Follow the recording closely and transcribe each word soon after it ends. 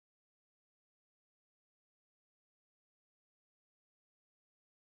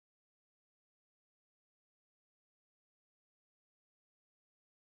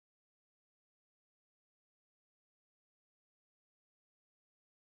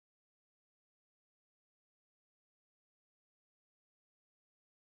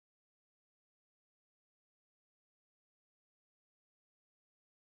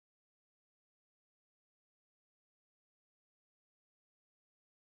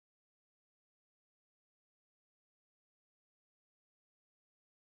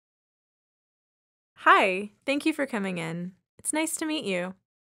Hi, thank you for coming in. It's nice to meet you.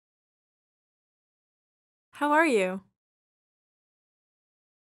 How are you?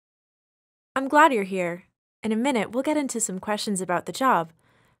 I'm glad you're here. In a minute, we'll get into some questions about the job.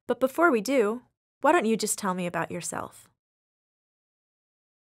 But before we do, why don't you just tell me about yourself?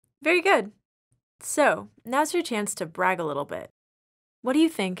 Very good. So, now's your chance to brag a little bit. What do you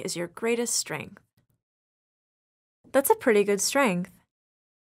think is your greatest strength? That's a pretty good strength.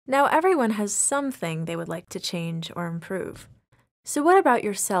 Now, everyone has something they would like to change or improve. So, what about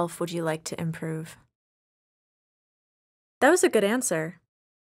yourself would you like to improve? That was a good answer.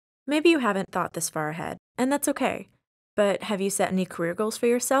 Maybe you haven't thought this far ahead, and that's okay. But have you set any career goals for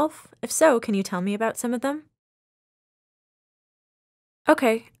yourself? If so, can you tell me about some of them?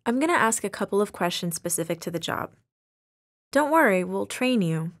 Okay, I'm going to ask a couple of questions specific to the job. Don't worry, we'll train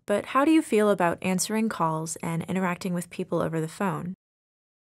you, but how do you feel about answering calls and interacting with people over the phone?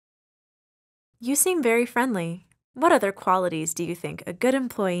 You seem very friendly. What other qualities do you think a good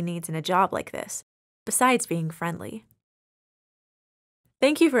employee needs in a job like this, besides being friendly?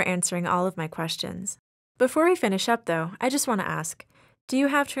 Thank you for answering all of my questions. Before we finish up, though, I just want to ask, do you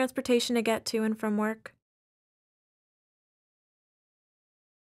have transportation to get to and from work?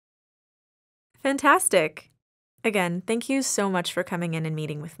 Fantastic! Again, thank you so much for coming in and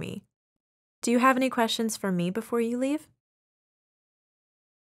meeting with me. Do you have any questions for me before you leave?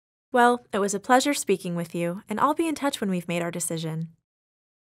 Well, it was a pleasure speaking with you, and I'll be in touch when we've made our decision.